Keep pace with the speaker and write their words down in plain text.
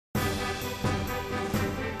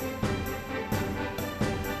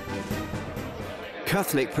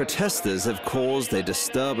Catholic protesters have caused a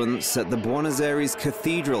disturbance at the Buenos Aires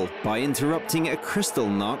Cathedral by interrupting a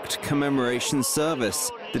Kristallnacht commemoration service.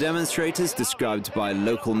 The demonstrators, described by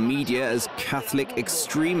local media as Catholic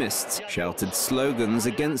extremists, shouted slogans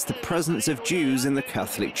against the presence of Jews in the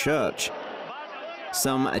Catholic Church.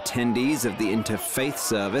 Some attendees of the interfaith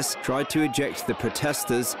service tried to eject the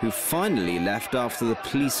protesters, who finally left after the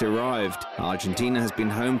police arrived. Argentina has been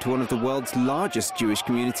home to one of the world's largest Jewish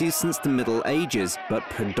communities since the Middle Ages, but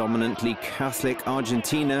predominantly Catholic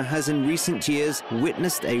Argentina has in recent years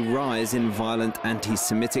witnessed a rise in violent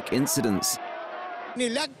anti-Semitic incidents. In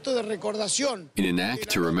an act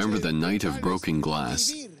to remember the night of broken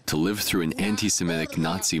glass, to live through an anti-Semitic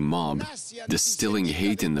Nazi mob, distilling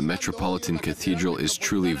hate in the Metropolitan Cathedral is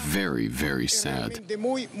truly very, very sad.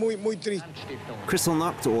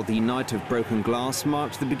 Kristallnacht, or the Night of Broken Glass,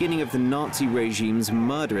 marked the beginning of the Nazi regime's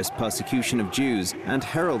murderous persecution of Jews and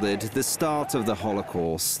heralded the start of the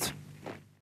Holocaust.